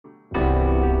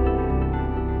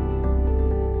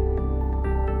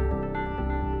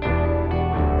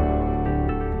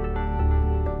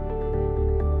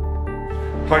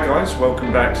Hi guys,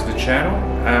 welcome back to the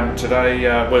channel. Today,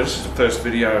 well, this is the first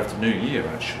video of the new year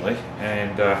actually,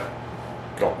 and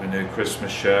got my new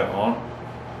Christmas shirt on.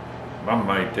 Mum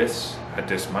made this, had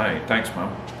this made. Thanks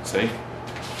Mum, see?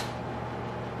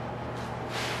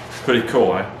 Pretty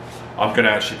cool, eh? I'm going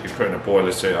to actually be putting a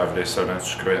boiler suit over this so I don't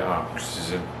screw it up, because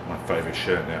this is my favourite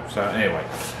shirt now. So anyway,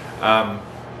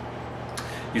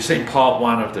 you've seen part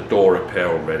one of the door repair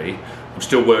already. I'm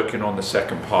still working on the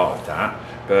second part of that.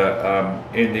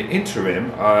 But in the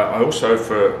interim, I also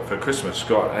for Christmas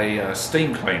got a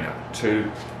steam cleaner to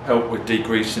help with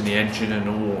degreasing the engine and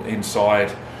all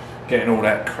inside, getting all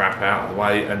that crap out of the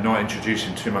way and not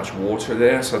introducing too much water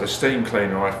there. So the steam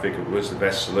cleaner I figured was the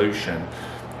best solution.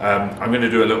 I'm going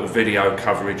to do a little video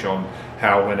coverage on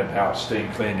how I went about steam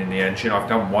cleaning the engine. I've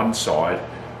done one side,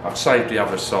 I've saved the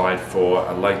other side for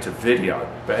a later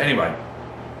video. But anyway,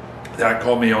 that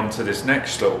got me onto this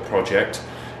next little project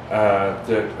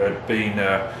that had been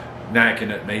nagging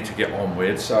at me to get on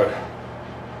with. So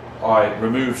I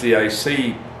removed the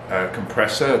AC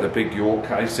compressor, the big York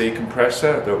AC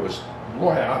compressor that was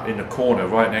right up in the corner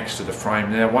right next to the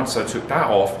frame there. Once I took that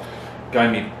off,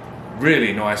 gave me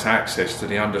really nice access to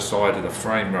the underside of the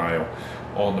frame rail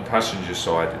on the passenger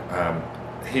side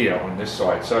here on this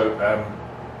side. So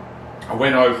I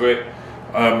went over it.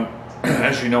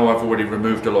 As you know, I've already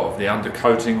removed a lot of the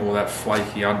undercoating, all that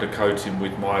flaky undercoating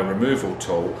with my removal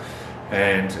tool,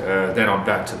 and then I'm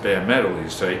back to bare metal, you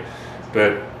see.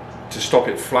 But to stop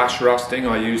it flash rusting,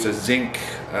 I use a zinc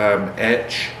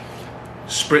etch,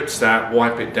 spritz that,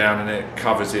 wipe it down, and it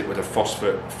covers it with a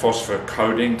phosphor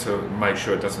coating to make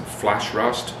sure it doesn't flash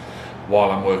rust while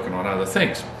I'm working on other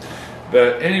things.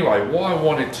 But anyway, what I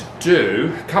wanted to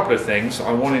do, a couple of things.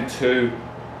 I wanted to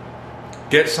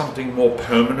get something more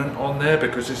permanent on there,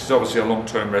 because this is obviously a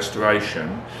long-term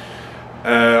restoration.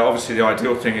 Obviously the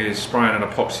ideal thing is spraying an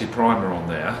epoxy primer on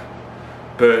there,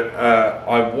 but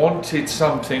I wanted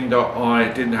something that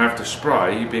I didn't have to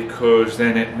spray, because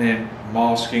then it meant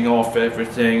masking off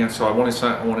everything, and so I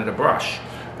wanted a brush,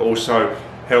 but also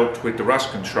helped with the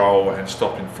rust control and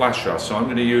stopping flash rust. So I'm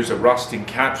going to use a rust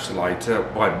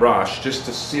encapsulator by brush just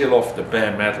to seal off the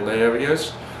bare metal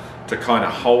areas, to kind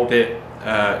of hold it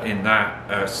in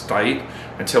that state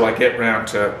until I get round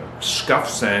to scuff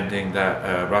sanding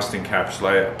that rust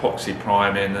encapsulator, epoxy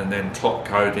priming, and then top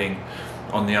coating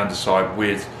on the underside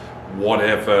with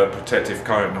whatever protective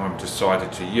coating I've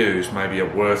decided to use, maybe a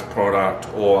Worth product,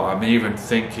 or I'm even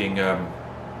thinking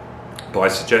by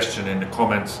suggestion in the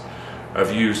comments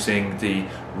of using the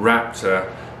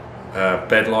Raptor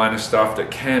bed liner stuff that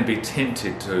can be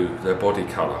tinted to the body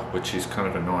colour, which is kind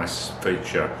of a nice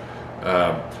feature.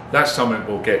 That's something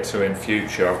we'll get to in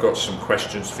future. I've got some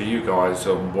questions for you guys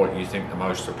on what you think the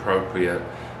most appropriate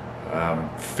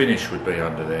finish would be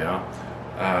under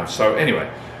there. So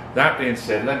anyway, that being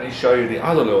said, let me show you the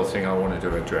other little thing I wanted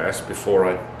to address before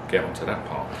I get onto that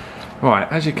part. Right,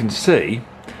 as you can see,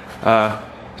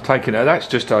 that's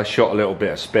just I shot a little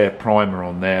bit of spare primer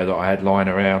on there that I had lying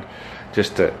around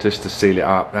just to seal it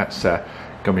up. That's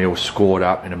gonna be all scored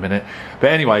up in a minute.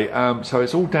 But anyway, so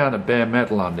it's all down to bare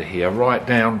metal under here, right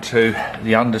down to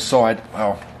the underside.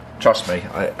 Well, trust me,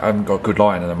 I haven't got good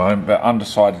lighting at the moment, but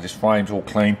underside of this frame's all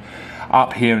clean.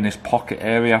 Up here in this pocket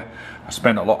area, I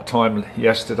spent a lot of time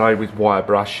yesterday with wire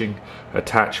brushing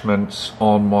attachments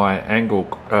on my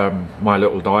angle, my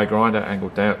little die grinder, angle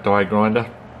die grinder.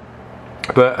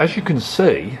 But as you can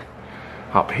see,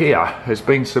 up here, there's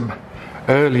been some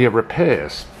earlier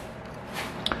repairs.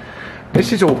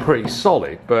 This is all pretty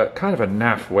solid, but kind of a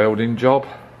naff welding job.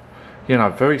 You know,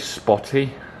 very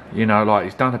spotty. You know, like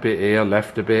he's done a bit here,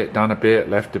 left a bit, done a bit,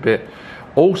 left a bit.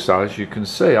 Also, as you can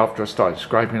see, after I started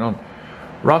scraping on,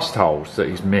 rust holes that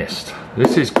he's missed.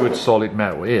 This is good solid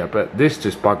metal here, but this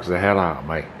just bugs the hell out of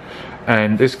me.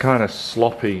 And this kind of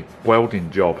sloppy welding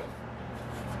job,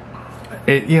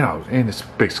 you know, in this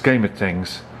big scheme of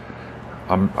things,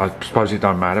 I suppose it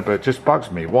don't matter, but it just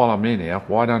bugs me. While I'm in here,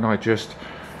 why don't I just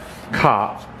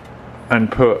cut and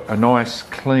put a nice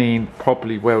clean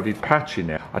properly welded patch in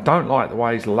there? I don't like the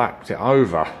way he's lapped it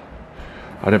over.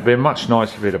 It'd been much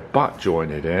nicer if he'd have butt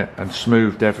jointed it and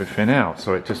smoothed everything out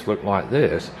so it just looked like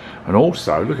this. And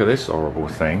also, look at this horrible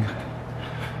thing.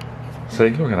 See,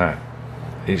 look at that.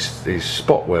 He's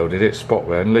spot welded it,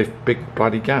 and left big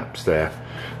bloody gaps there.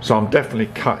 So I'm definitely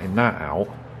cutting that out.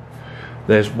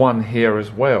 There's one here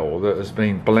as well that has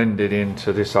been blended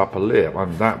into this upper lip,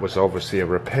 and that was obviously a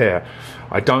repair.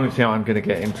 I don't think I'm going to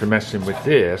get into messing with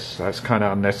this. That's kind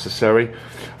of unnecessary.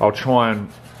 I'll try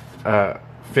and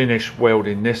finish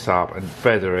welding this up and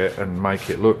feather it and make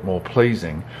it look more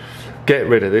pleasing. Get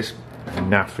rid of this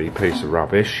naffy piece of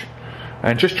rubbish,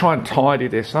 and just try and tidy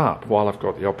this up while I've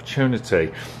got the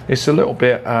opportunity. It's a little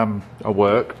bit of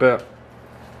work, but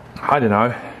I don't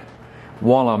know,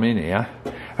 while I'm in here,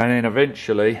 and then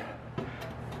eventually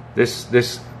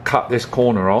cut this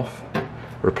corner off,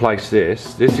 replace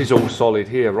this. This is all solid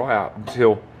here right up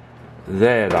until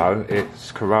there, though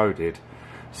it's corroded.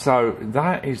 So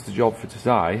that is the job for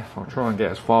today. I'll try and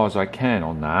get as far as I can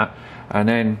on that, and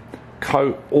then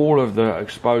coat all of the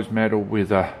exposed metal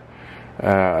with a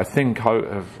thin coat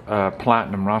of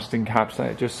platinum rust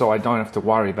encapsulator, just so I don't have to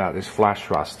worry about this flash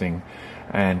rusting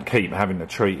and keep having to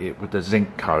treat it with the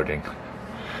zinc coating.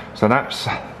 So that's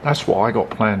what I got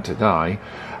planned today.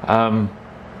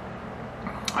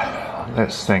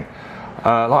 Let's think. Like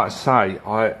I say,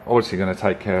 I'm obviously going to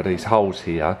take care of these holes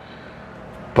here,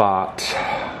 but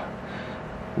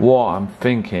what I'm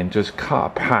thinking, just cut a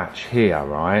patch here,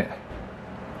 right?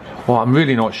 Well, I'm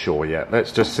really not sure yet.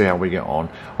 Let's just see how we get on.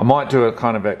 I might do a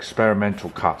kind of experimental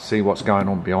cut, see what's going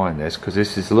on behind this, because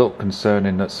this is a little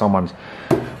concerning that someone's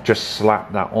just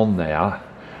slapped that on there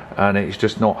and it's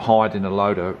just not hiding a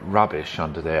load of rubbish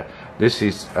under there. This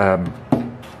is the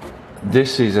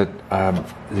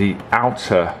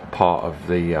outer part of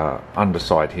the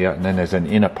underside here, and then there's an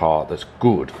inner part that's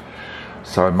good.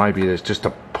 So maybe there's just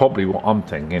probably what I'm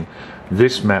thinking,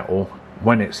 this metal,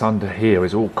 when it's under here,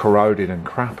 is all corroded and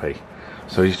crappy.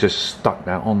 So he's just stuck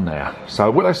that on there.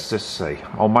 So well, let's just see.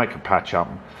 I'll make a patch up,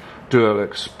 do an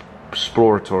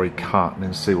exploratory cut, and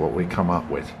then see what we come up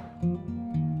with.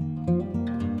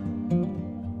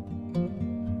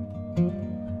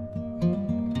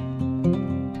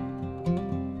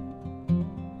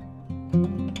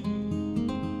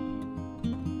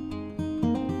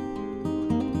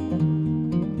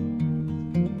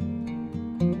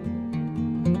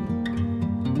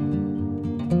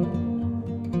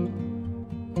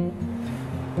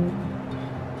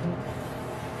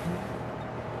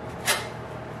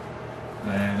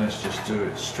 And let's just do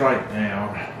it straight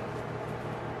down.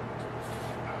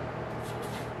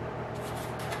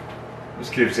 This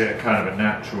gives it a kind of a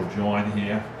natural join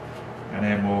here, and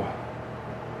then we'll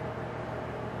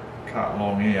cut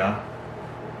along here.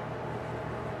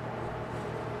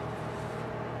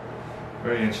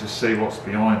 Very interesting to see what's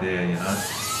behind here, you know.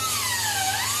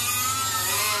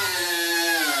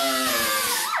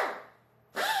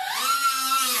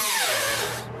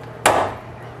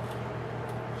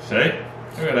 See?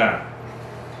 Look at that.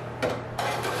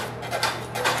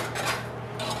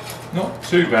 Not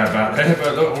too bad back there,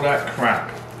 but look at all that crap.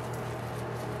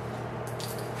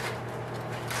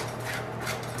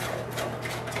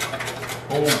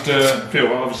 All dirt and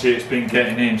filth. Obviously it's been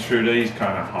getting in through these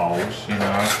kind of holes, you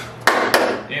know.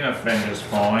 Inner fender's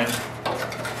fine.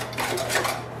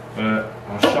 But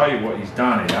I'll show you what he's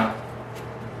done here.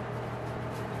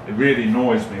 It really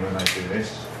annoys me when they do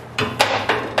this.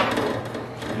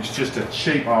 It's just a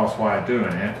cheap ass way of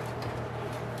doing it.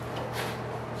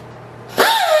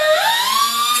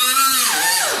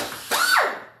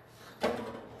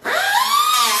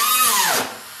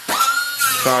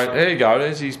 So there you go,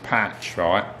 there's his patch,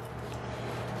 right?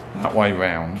 That way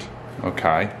round,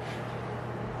 okay.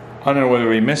 I don't know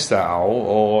whether he missed that hole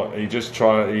or he just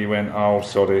he went, oh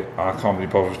sorry, I can't be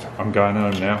bothered, I'm going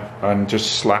home now, and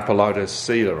just slap a load of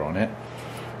sealer on it.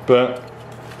 But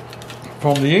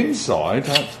from the inside,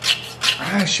 I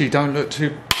actually don't look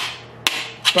too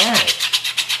bad.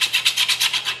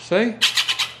 See?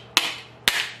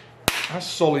 That's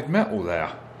solid metal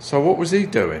there. So what was he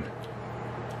doing?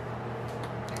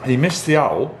 He missed the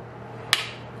hole,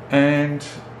 and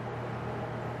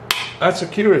that's a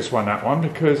curious one, that one,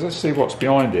 because let's see what's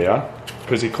behind here,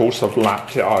 because of course I've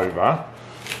lapped it over,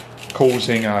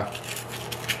 causing a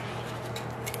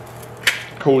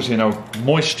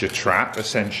moisture trap,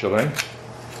 essentially.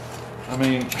 I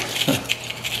mean,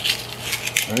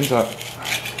 there's a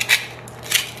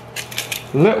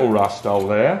little rust hole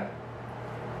there.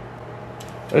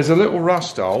 There's a little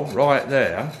rust hole right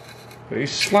there. But he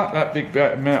slapped that big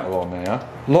bit of metal on there.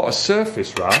 A lot of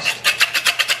surface rust,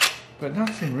 but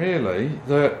nothing really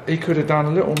that he could have done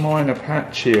a little minor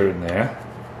patch here and there.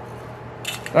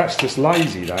 That's just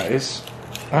lazy, that is.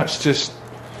 That's just,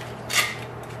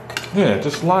 yeah,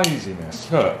 just laziness.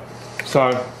 Look.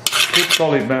 So, good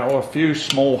solid metal, a few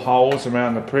small holes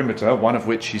around the perimeter, one of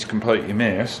which he's completely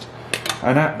missed,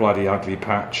 and that bloody ugly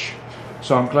patch.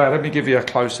 So I'm glad. Let me give you a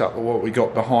close-up of what we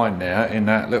got behind there in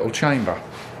that little chamber.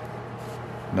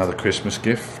 Another Christmas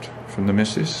gift from the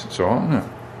missus. It's alright, isn't it?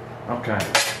 Okay.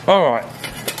 Alright.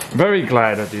 Very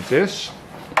glad I did this.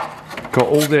 Got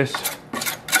all this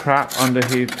crap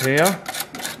underneath here.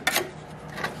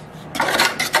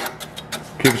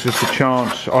 Gives us a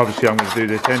chance. Obviously I'm going to do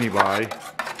this anyway.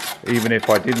 even if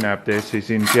I didn't have this, is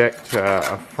inject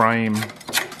a frame,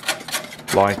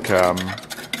 like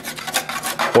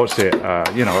what's it,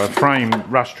 you know, a frame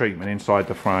rust treatment inside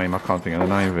the frame. I can't think of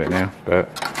the name of it now,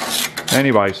 but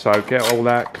anyway, so get all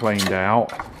that cleaned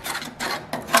out.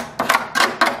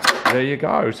 There you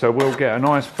go. So we'll get a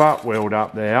nice butt weld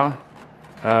up there.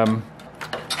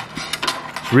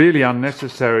 It's really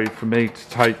unnecessary for me to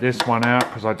take this one out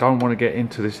because I don't want to get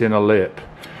into this inner lip.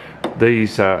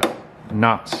 These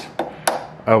nuts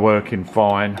are working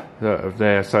fine that are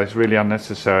there, so it's really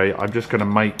unnecessary. I'm just going to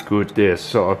make good this,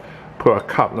 sort of put a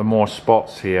couple of more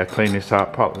spots here, clean this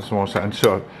up, put this more, and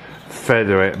sort of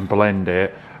feather it and blend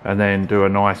it, and then do a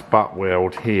nice butt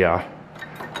weld here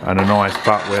and a nice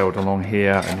butt weld along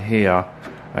here,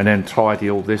 and then tidy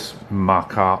all this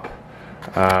muck up.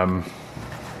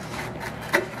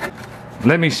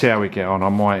 Let me see how we get on. I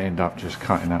might end up just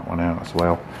cutting that one out as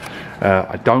well.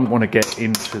 I don't want to get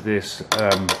into this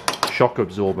shock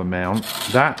absorber mount.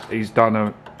 That he's done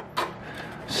a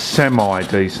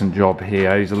semi-decent job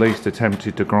here. He's at least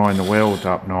attempted to grind the weld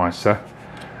up nicer,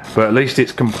 but at least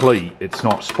it's complete. It's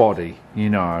not spotty,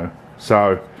 you know.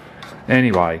 So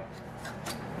anyway,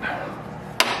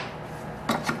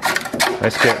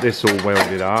 let's get this all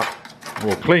welded up.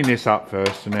 We'll clean this up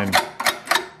first, and then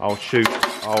I'll shoot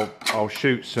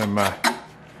some I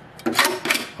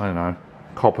don't know,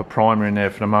 copper primer in there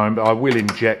for the moment, but I will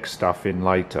inject stuff in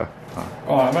later.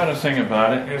 Alright, I've had a think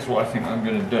about it. Here's what I think I'm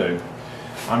going to do.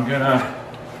 I'm going to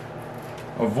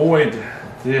avoid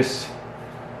this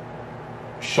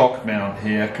shock mount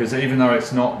here, because even though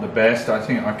it's not the best, I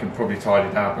think I can probably tidy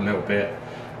it up a little bit,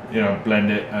 you know,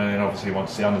 blend it, and then obviously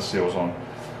once the underseal's on,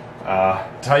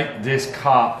 take this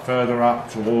cut further up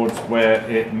towards where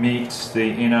it meets the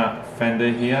inner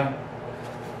fender here,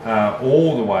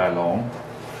 all the way along.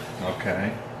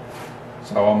 Okay,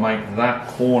 so I'll make that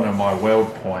corner my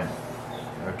weld point.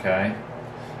 Okay,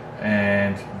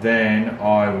 and then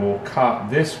I will cut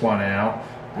this one out.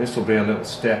 This will be a little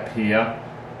step here.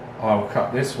 I will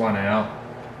cut this one out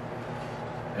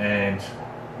and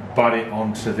butt it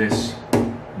onto this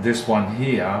one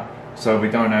here, so we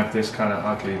don't have this kind of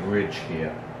ugly ridge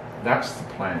here. That's the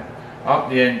plan. Up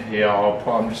the end here,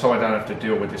 so I don't have to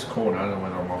deal with this corner. I don't know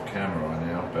whether I'm off camera right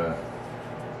now, but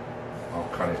I'll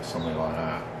cut it somewhere like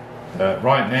that. But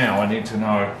right now, I need to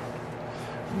know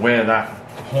where that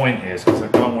point is, because I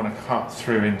don't want to cut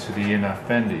through into the inner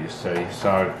fender, you see.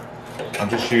 So I'm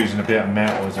just using a bit of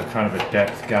metal as a kind of a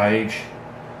depth gauge.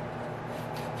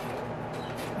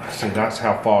 See, that's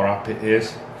how far up it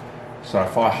is. So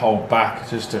if I hold back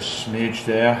just a smidge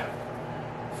there,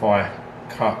 if I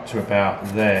cut to about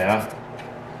there,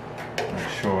 make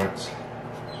sure it's,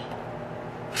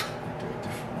 do a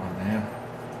different one there.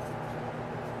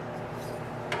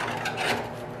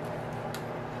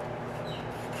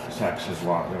 This acts as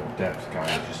like a little depth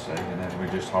gauge, you see, and then we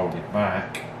just hold it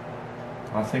back.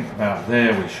 I think about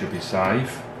there we should be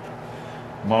safe.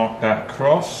 Mark that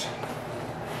across.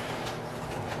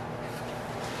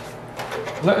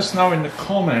 Let us know in the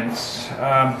comments.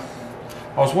 I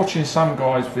was watching some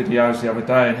guy's videos the other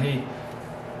day, and he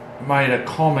made a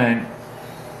comment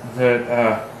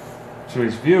that to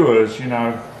his viewers, you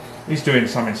know, he's doing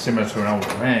something similar to an old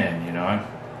man, you know.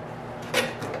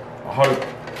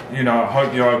 I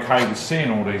hope you're okay with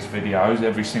seeing all these videos,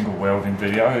 every single welding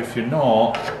video. If you're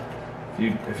not,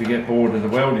 if you get bored of the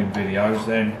welding videos,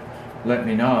 then let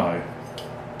me know.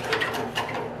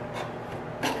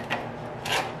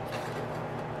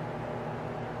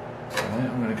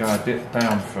 I'm going to go a bit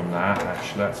down from that,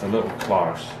 actually. That's a little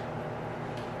close.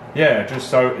 Yeah, just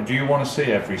so, do you want to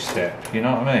see every step? You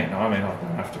know what I mean? I mean, I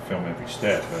don't have to film every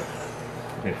step, but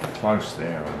a bit close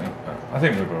there, I think. But I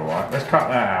think we'll be alright. Let's cut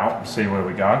that out and see where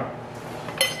we go.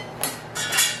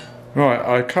 Right,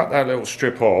 I cut that little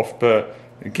strip off, but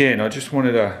again, I just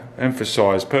wanted to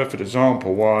emphasise, perfect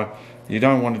example, why you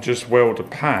don't want to just weld a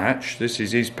patch. This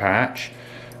is his patch,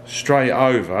 straight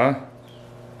over.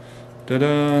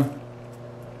 Ta-da!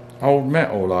 Old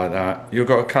metal like that. You've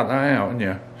got to cut that out, haven't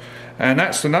you? And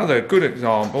that's another good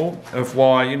example of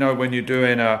why, you know, when you're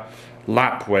doing a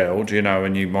lap weld, you know,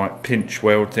 and you might pinch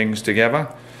weld things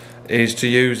together, is to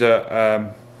use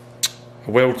a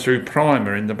weld through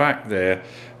primer in the back there,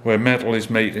 where metal is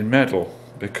meeting metal,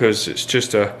 because it's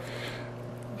just a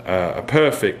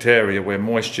perfect area where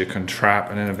moisture can trap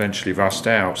and then eventually rust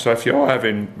out. So if you're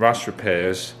having rust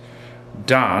repairs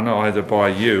done either by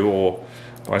you or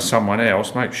by someone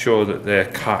else, make sure that they're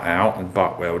cut out and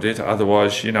butt welded.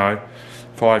 Otherwise, you know,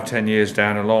 5-10 years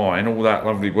down the line, all that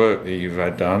lovely work that you've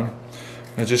had done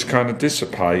will just kind of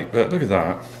dissipate. But look at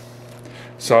that.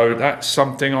 So that's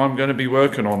something I'm going to be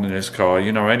working on in this car.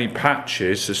 You know, any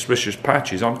patches, suspicious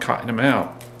patches, I'm cutting them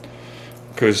out.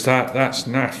 Because that's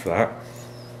naff, that.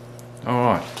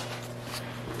 Alright.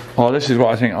 Oh, this is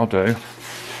what I think I'll do.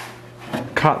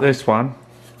 Cut this one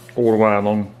all the way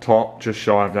along top, just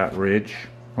shy of that ridge.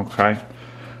 Okay.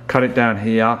 Cut it down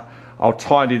here. I'll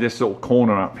tidy this little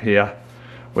corner up here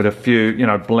with a few, you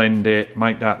know, blend it,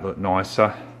 make that look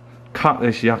nicer. Cut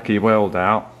this yucky weld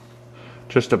out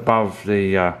just above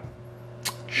the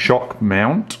shock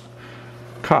mount.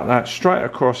 Cut that straight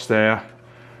across there,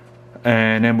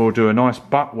 and then we'll do a nice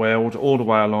butt weld all the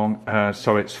way along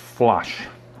so it's flush.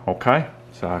 Okay,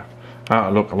 so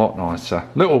that'll look a lot nicer.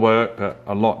 Little work, but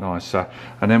a lot nicer.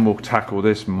 And then we'll tackle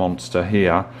this monster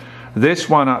here. This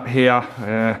one up here,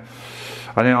 I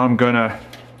think I'm gonna,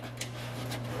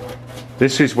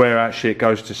 this is where actually it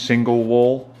goes to single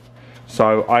wall.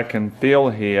 So I can feel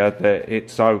here that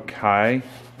it's okay.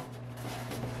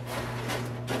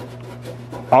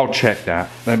 I'll check that.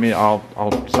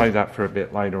 I'll say that for a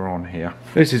bit later on here.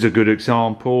 This is a good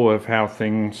example of how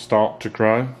things start to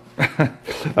grow.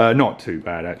 Not too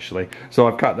bad actually. So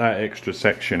I've cut that extra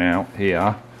section out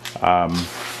here.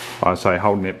 I say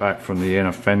holding it back from the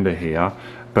inner fender here.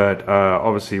 But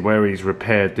obviously where he's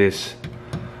repaired this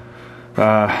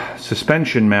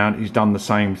suspension mount, he's done the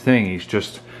same thing. He's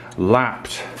just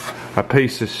lapped a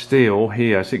piece of steel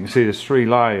here, so you can see there's 3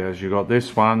 layers. You've got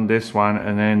this one,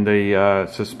 and then the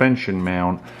suspension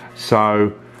mount.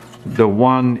 So the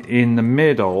one in the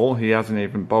middle he hasn't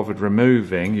even bothered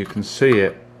removing. You can see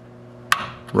it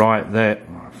right there.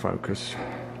 Focus.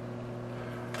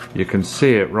 You can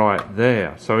see it right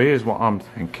there. So here's what I'm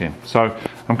thinking. So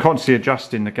I'm constantly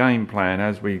adjusting the game plan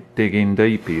as we dig in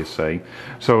deeper, you see.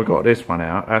 So we've got this one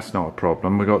out, that's not a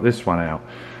problem. We've got this one out.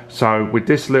 So with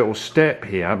this little step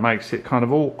here, it makes it kind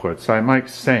of awkward. So it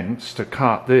makes sense to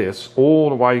cut this all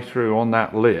the way through on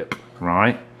that lip,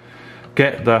 right?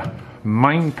 Get the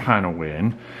main panel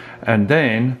in, and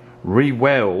then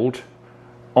re-weld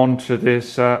onto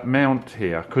this mount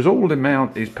here. Because all the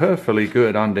mount is perfectly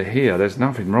good under here. There's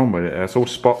nothing wrong with it. It's all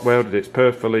spot welded. It's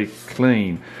perfectly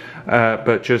clean.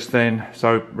 But just then,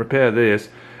 so repair this,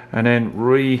 and then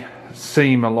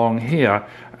re-seam along here,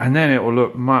 and then it will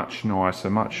look much nicer,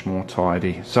 much more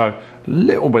tidy. So a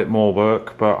little bit more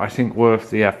work, but I think worth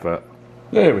the effort.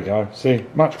 There we go. See,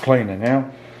 much cleaner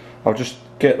now. I'll just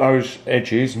get those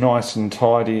edges nice and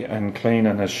tidy and clean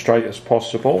and as straight as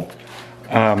possible.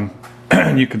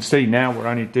 You can see now we're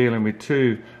only dealing with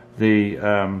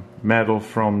the metal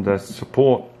from the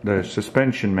support, the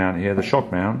suspension mount here, the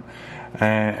shock mount,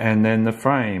 and then the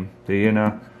frame, the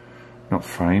inner, not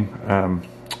frame,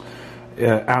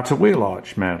 outer wheel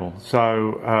arch metal.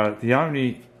 So the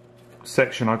only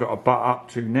section I've got to butt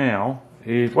up to now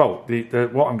is, well,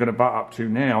 what I'm going to butt up to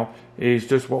now is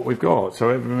just what we've got. So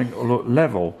everything will look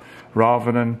level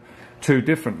rather than 2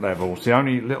 different levels. The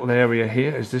only little area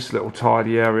here is this little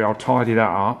tidy area. I'll tidy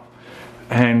that up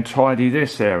and tidy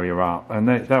this area up, and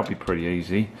that'll be pretty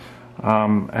easy.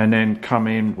 And then come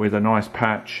in with a nice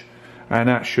patch, and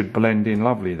that should blend in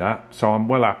lovely, that. So I'm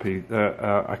well happy that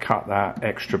I cut that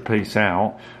extra piece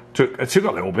out. It took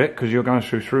a little bit because you're going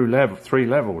through 3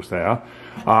 levels there.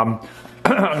 I'm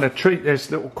going to treat this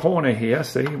little corner here,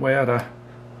 see where the,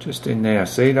 just in there,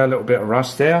 see that little bit of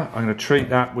rust there? I'm going to treat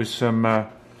that with some,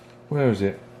 where is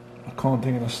it? I can't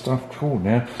think of the stuff called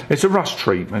now. It's a rust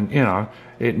treatment, you know.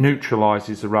 It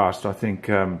neutralises the rust, I think,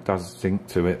 does zinc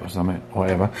to it or something,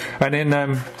 whatever. And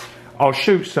then I'll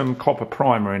shoot some copper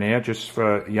primer in here just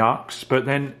for yucks, but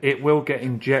then it will get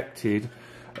injected.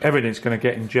 Everything's going to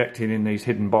get injected in these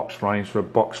hidden box frames for a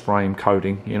box frame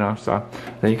coating, you know, so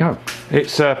there you go.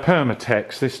 It's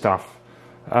Permatex, this stuff,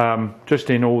 just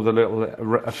in all the little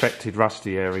affected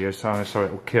rusty areas, so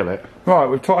it will kill it. Right,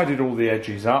 we've tidied all the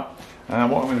edges up. What I'm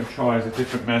going to try is a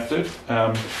different method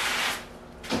for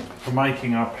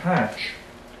making our patch.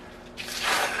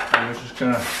 I'm just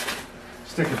going to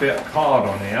stick a bit of card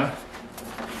on here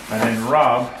and then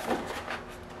rub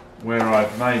where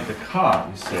I've made the cut,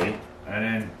 you see, and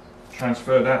then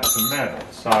transfer that to metal.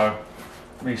 So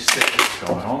let me stick this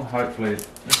guy on. Hopefully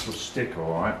this will stick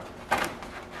all right.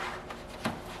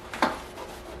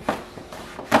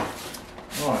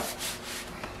 Right.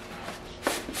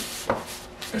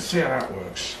 Let's see how that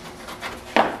works.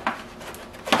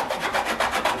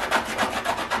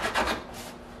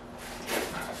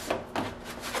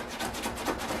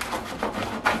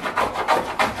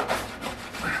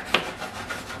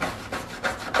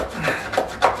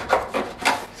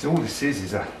 So all this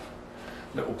is a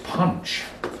little punch.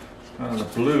 Kind of the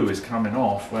blue is coming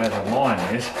off where the line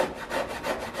is.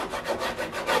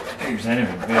 Use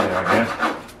anything really, I guess.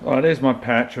 Right, there's my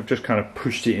patch. I've just kind of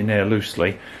pushed it in there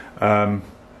loosely, and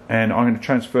I'm going to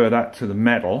transfer that to the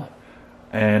metal.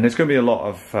 And there's going to be a lot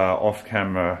of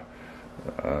off-camera,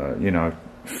 you know,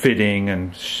 fitting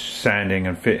and sanding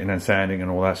and fitting and sanding and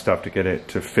all that stuff to get it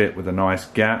to fit with a nice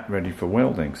gap ready for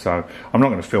welding. So I'm not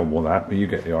going to film all that, but you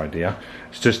get the idea.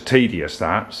 It's just tedious,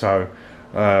 that. So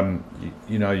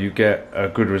you know, you get a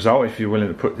good result if you're willing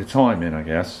to put the time in, I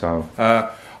guess. So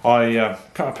I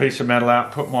cut a piece of metal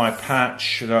out, put my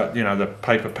patch, you know, the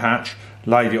paper patch,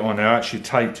 laid it on there, actually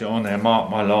taped it on there, marked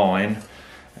my line.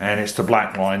 And it's the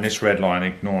black line, this red line,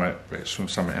 ignore it, it's from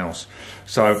something else.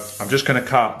 So I'm just going to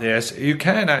cut this. You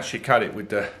can actually cut it with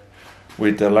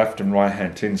the left and right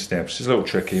hand tin steps. It's a little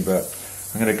tricky, but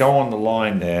I'm going to go on the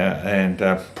line there and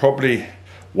probably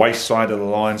waist side of the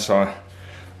line so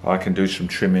I can do some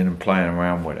trimming and playing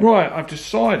around with it. Right, I've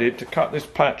decided to cut this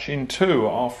patch in two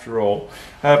after all,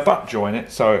 butt join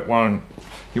it so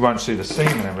you won't see the seam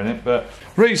and everything, but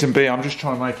reason being I'm just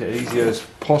trying to make it easy as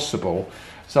possible.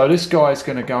 So this guy's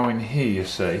going to go in here, you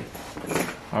see,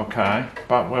 okay,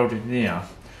 butt welded near,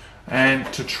 and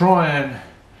to try and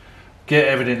get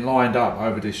everything lined up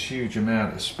over this huge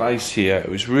amount of space here, it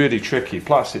was really tricky.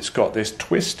 Plus it's got this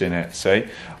twist in it, see,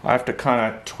 I have to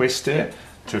kind of twist it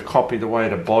to copy the way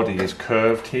the body is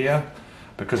curved here,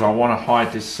 because I want to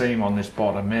hide this seam on this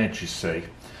bottom edge, you see.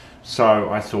 So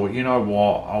I thought, you know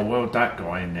what, I'll weld that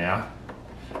guy in there,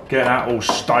 get that all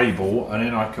stable, and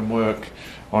then I can work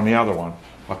on the other one.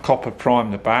 I copper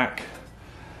prime the back,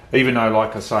 even though,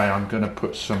 like I say, I'm going to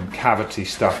put some cavity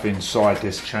stuff inside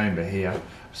this chamber here.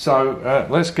 So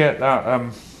let's get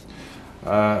that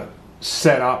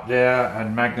set up there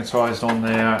and magnetised on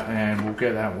there, and we'll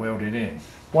get that welded in.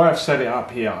 While I've set it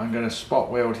up here, I'm going to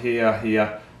spot weld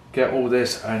here, get all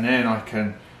this, and then I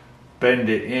can bend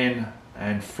it in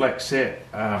and flex it,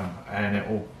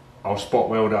 and I'll spot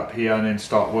weld up here and then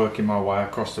start working my way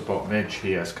across the bottom edge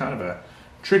here. It's kind of a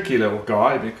tricky little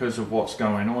guy because of what's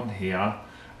going on here.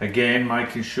 Again,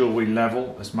 making sure we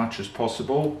level as much as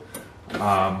possible,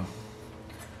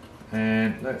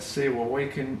 and let's see what we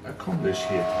can accomplish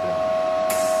here today.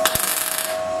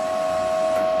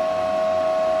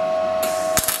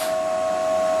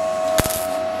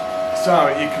 So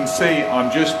you can see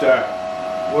I'm just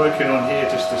working on here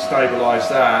just to stabilise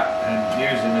that and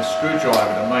using the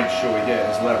screwdriver to make sure we get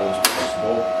as level as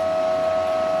possible.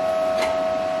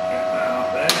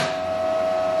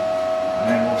 And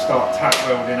then we'll start tack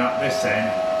welding up this end.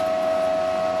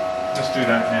 Let's do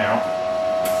that now.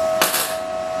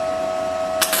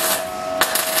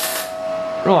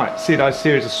 Right, see those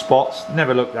series of spots?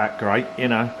 Never look that great, you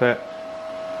know, but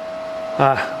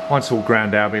once all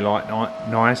ground out, it'll be like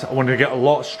nice. I want to get a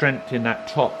lot of strength in that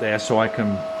top there so I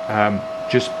can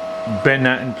just bend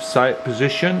that in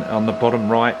position on the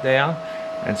bottom right there,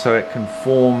 and so it can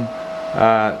form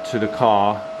to the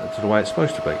car to the way it's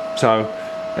supposed to be. So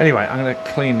anyway, I'm going to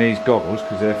clean these goggles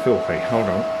because they're filthy. Hold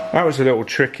on. That was a little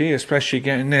tricky, especially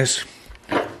getting this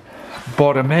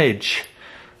bottom edge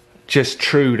just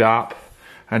trued up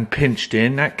and pinched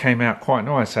in. That came out quite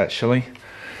nice actually.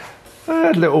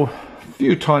 A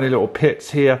few tiny little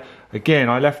pits here. Again,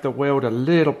 I left the weld a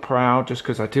little proud just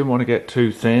because I didn't want to get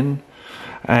too thin,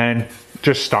 and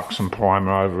just stuck some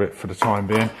primer over it for the time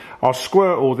being. I'll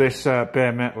squirt all this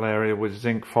bare metal area with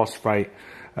zinc phosphate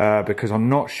because I'm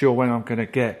not sure when I'm going to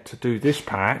get to do this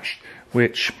patch,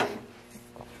 which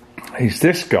is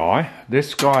this guy.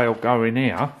 This guy will go in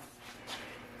here.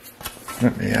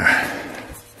 Let me,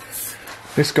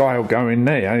 this guy will go in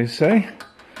there, you see.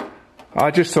 I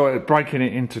just thought breaking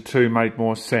it into two made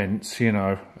more sense, you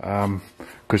know,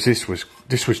 because this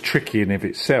was tricky in of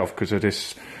itself because of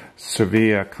this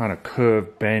severe kind of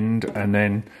curved bend, and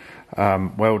then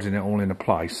welding it all into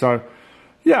place. So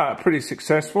yeah, pretty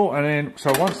successful. And then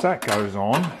so once that goes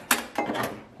on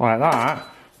like that,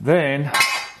 then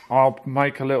I'll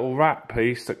make a little wrap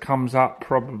piece that comes up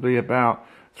probably about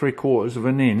 3/4 of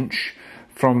an inch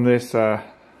from this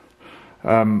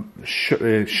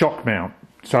shock mount.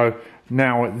 So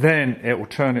now then it will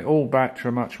turn it all back to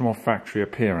a much more factory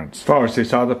appearance. As far as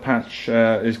this other patch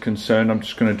is concerned, I'm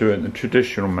just going to do it in the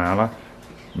traditional manner.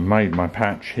 Made my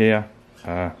patch here,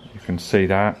 you can see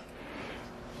that,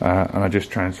 and I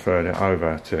just transferred it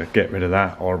over to get rid of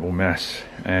that horrible mess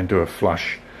and do a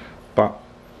flush butt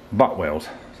weld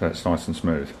so it's nice and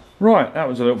smooth. Right, that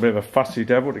was a little bit of a fussy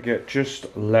devil to get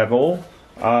just level.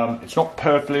 It's not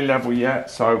perfectly level yet,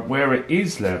 so where it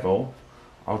is level,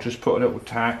 I'll just put a little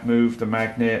tack, move the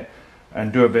magnet,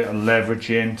 and do a bit of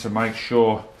leveraging to make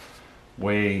sure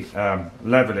we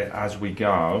level it as we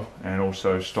go, and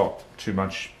also stop too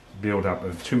much build up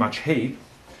of too much heat.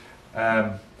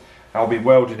 I'll be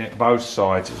welding it both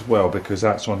sides as well, because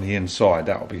that's on the inside.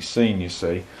 That'll be seen, you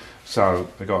see. So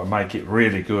we've got to make it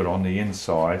really good on the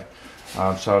inside.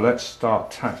 So let's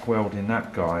start tack welding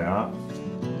that guy up.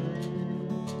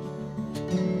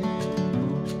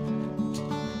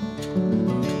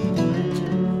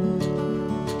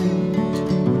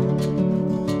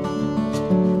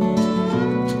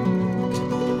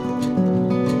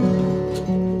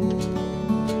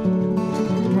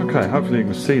 Okay, hopefully you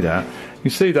can see that. You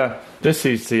see that this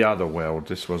is the other weld,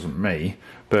 this wasn't me,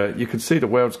 but you can see the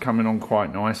welds coming on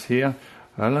quite nice here.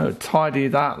 A little tidy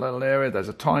that little area, there's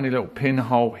a tiny little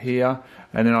pinhole here,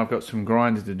 and then I've got some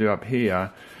grinding to do up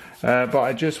here. But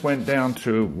I just went down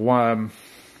to what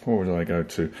did I go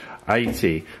to?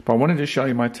 80. But I wanted to show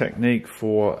you my technique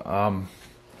for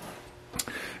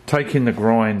taking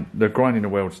grinding the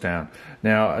welds down.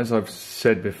 Now, as I've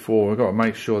said before, we've got to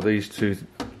make sure these two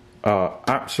are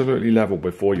absolutely level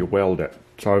before you weld it.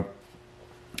 So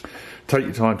take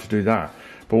your time to do that.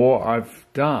 But what I've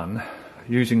done,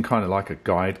 using kind of like a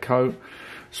guide coat,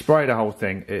 spray the whole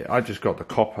thing. I just got the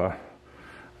copper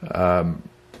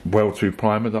weld through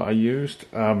primer that I used.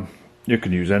 You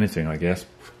can use anything, I guess.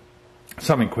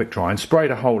 Something quick dry, and spray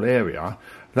the whole area.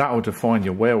 That will define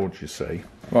your welds, you see.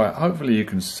 Right, hopefully you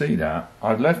can see that.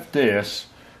 I've left this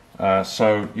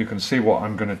so you can see what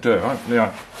I'm going to do. Hopefully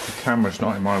the camera's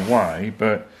not in my way,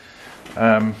 but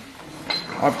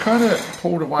I've kind of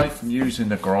pulled away from using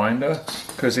the grinder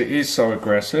because it is so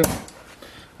aggressive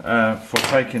for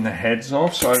taking the heads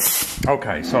off. So,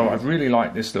 okay, so I really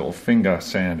like this little finger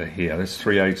sander here, this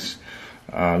 3/8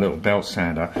 little belt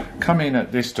sander. Come in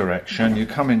at this direction, you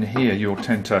come in here, you'll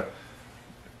tend to,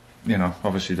 you know,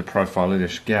 obviously the profile of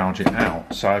this, gouge it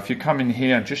out. So if you come in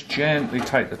here and just gently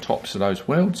take the tops of those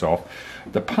welds off,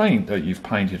 the paint that you've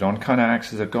painted on kind of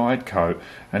acts as a guide coat,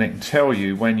 and it can tell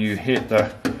you when you hit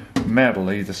the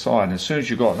metal either side. And as soon as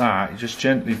you've got that, you just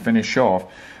gently finish off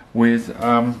with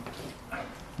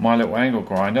my little angle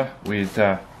grinder with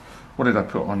what did I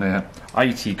put on there?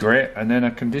 80 grit, and then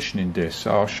a conditioning disc.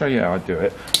 So I'll show you how I do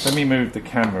it. Let me move the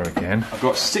camera again. I've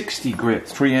got 60 grit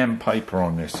 3M paper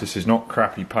on this. This is not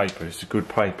crappy paper, it's a good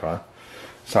paper.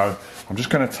 So I'm just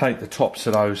going to take the tops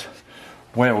of those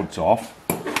welds off.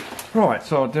 Right,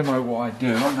 so I'll demo what I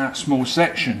do on that small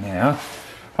section now.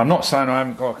 I'm not saying I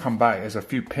haven't got to come back. There's a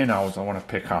few pinholes I want to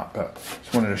pick up, but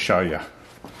just wanted to show you.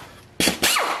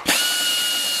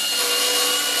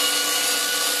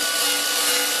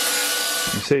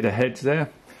 You see the heads there?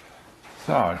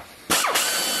 So,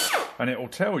 and it will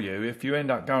tell you if you end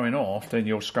up going off, then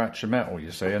you'll scratch the metal,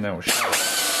 you see, and that will show it.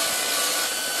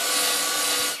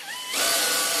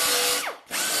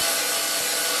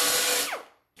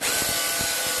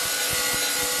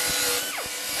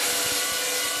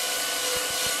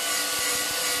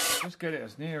 Just get it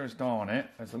as near as darn it.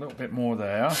 There's a little bit more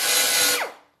there.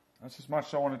 That's as much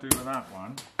as I want to do with that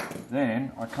one.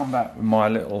 Then I come back with my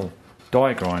little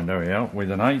die grinder here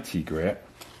with an 80 grit,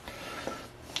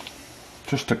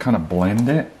 just to kind of blend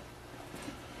it.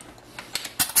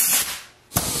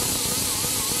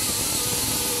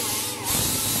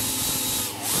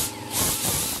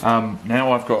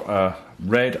 Now I've got a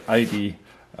red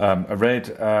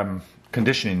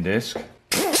conditioning disc.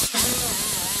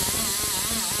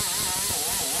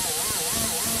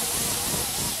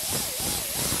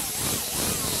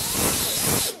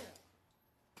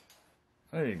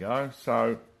 There you go.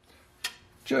 So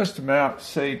just about,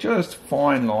 see, just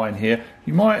fine line here.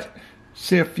 You might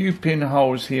see a few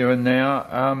pinholes here and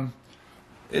there.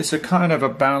 It's a kind of a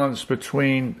balance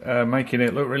between making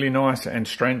it look really nice and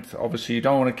strength. Obviously you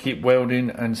don't want to keep welding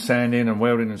and sanding and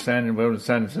welding and sanding and welding and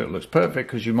sanding so it looks perfect,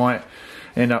 because you might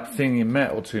end up thinning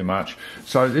metal too much.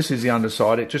 So this is the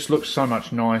underside. It just looks so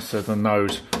much nicer than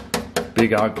those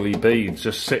big ugly beads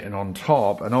just sitting on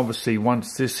top. And obviously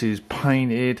once this is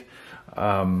painted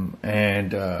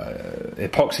and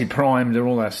epoxy primed and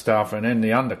all that stuff, and then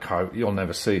the undercoat, you'll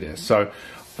never see this. So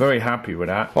very happy with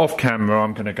that. Off camera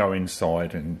I'm going to go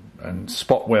inside and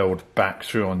spot weld back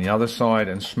through on the other side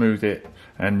and smooth it,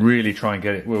 and really try and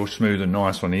get it real smooth and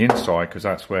nice on the inside, because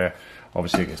that's where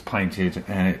obviously it gets painted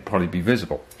and it'll probably be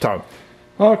visible. So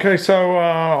okay, so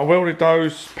I welded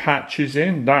those patches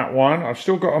in, that one. I've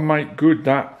still got to make good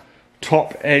that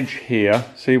top edge here.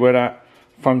 See where that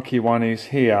funky one is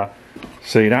here?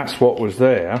 See, that's what was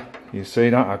there. You see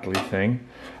that ugly thing?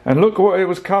 And look what it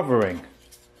was covering.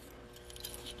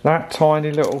 That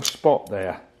tiny little spot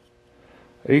there.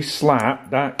 He slapped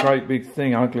that great big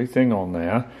thing, ugly thing on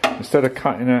there. Instead of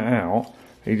cutting it out,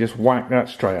 he just whacked that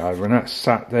straight over, and that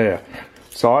sat there.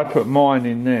 So I put mine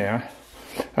in there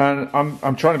And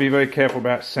I'm trying to be very careful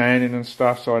about sanding and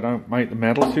stuff so I don't make the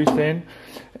metal too thin,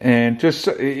 and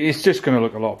it's just going to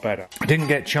look a lot better. I didn't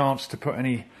get a chance to put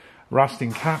any rust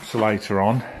encapsulator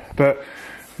on, but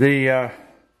the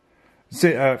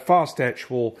fast etch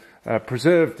will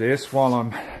preserve this while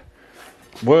I'm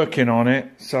working on it.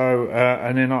 So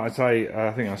and then, like I say,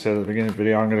 I think I said at the beginning of the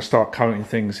video, I'm going to start coating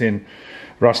things in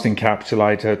rust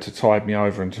encapsulator to tide me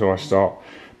over until I start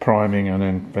priming and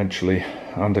then eventually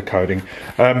undercoating.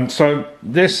 So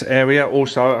this area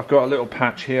also, I've got a little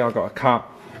patch here. I've got to cut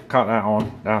that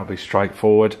on. That'll be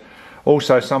straightforward.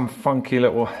 Also some funky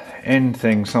little end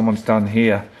thing someone's done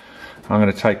here. I'm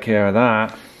going to take care of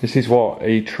that. This is what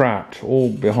he trapped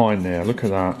all behind there. Look at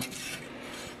that.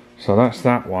 So that's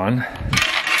that one.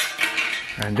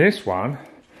 And this one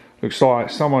looks like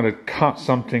someone had cut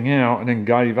something out and then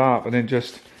gave up and then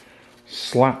just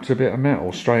slapped a bit of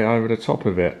metal straight over the top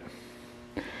of it.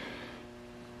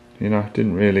 You know,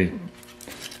 didn't really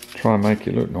try and make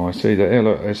it look nice either. Here,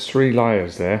 look, there's 3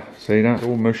 layers there. See that?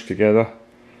 All mushed together.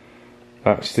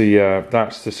 That's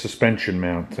the suspension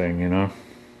mount thing, you know.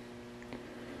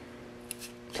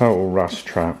 Total rust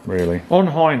trap, really. On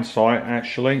hindsight,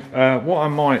 actually, what I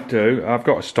might do, I've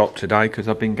got to stop today because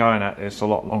I've been going at this a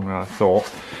lot longer than I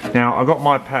thought. Now, I've got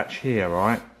my patch here,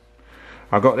 right?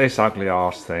 I've got this ugly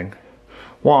ass thing.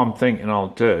 What I'm thinking I'll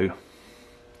do,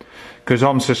 because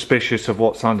I'm suspicious of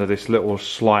what's under this little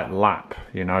slight lap,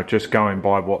 you know, just going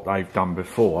by what they've done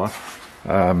before.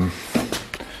 What I'm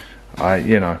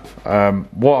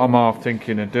half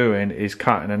thinking of doing is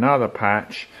cutting another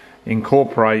patch,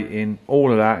 incorporating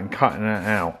all of that and cutting it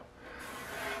out.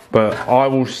 But I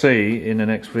will see in the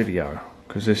next video,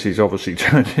 because this is obviously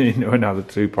turning into another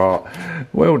 2-part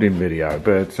welding video.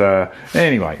 But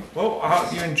anyway, well, I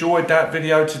hope you enjoyed that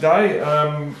video today.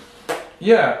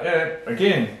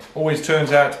 Again, always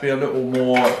turns out to be a little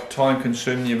more time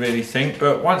consuming than you really think,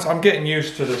 but once I'm getting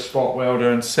used to the spot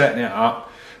welder and setting it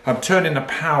up, I'm turning the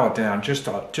power down just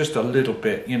a little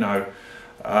bit, you know.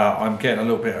 I'm getting a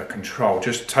little bit of control,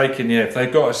 just taking if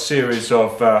they've got a series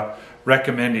of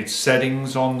recommended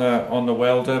settings on the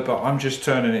welder, but I'm just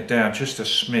turning it down just a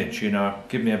smidge, you know,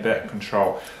 give me a bit of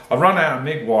control. I run out of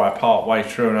MIG wire part way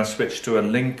through and I switched to a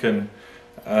Lincoln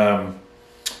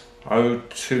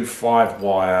 025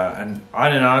 wire, and I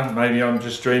don't know, maybe I'm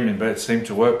just dreaming, but it seemed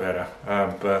to work better.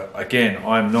 But again,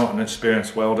 I'm not an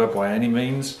experienced welder by any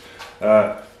means.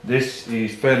 This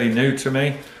is fairly new to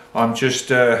me. I'm just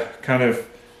kind of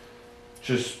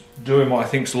just doing what I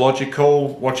think is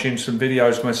logical, watching some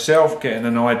videos myself, getting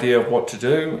an idea of what to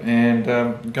do, and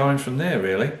going from there,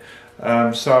 really.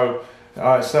 So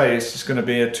I say it's just going to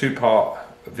be a 2-part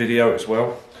video as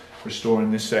well,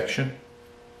 restoring this section.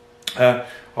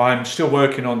 I'm still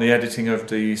working on the editing of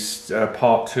the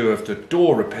part 2 of the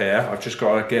door repair. I've just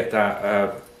got to get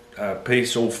that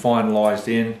piece all finalised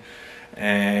in,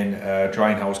 and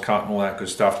drain holes cut and all that good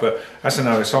stuff. But that's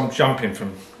another, so I'm jumping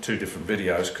from 2 different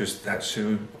videos because that's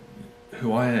who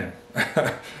I am.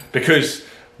 Because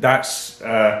that's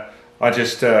I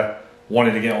just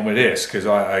wanted to get on with this because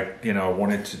I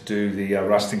wanted to do the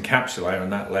rust encapsulator,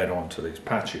 and that led on to these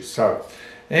patches. So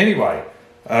anyway,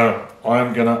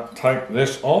 I'm gonna take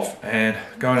this off and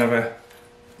go and have a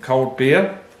cold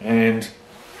beer, and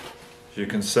as you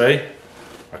can see,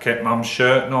 I kept Mum's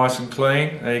shirt nice and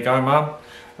clean. There you go, Mum.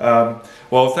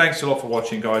 Well, thanks a lot for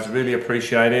watching, guys. Really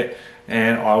appreciate it.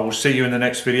 And I will see you in the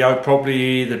next video.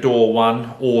 Probably the door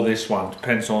one or this one.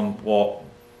 Depends on what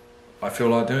I feel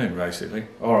like doing, basically.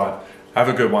 All right. Have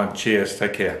a good one. Cheers.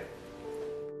 Take care.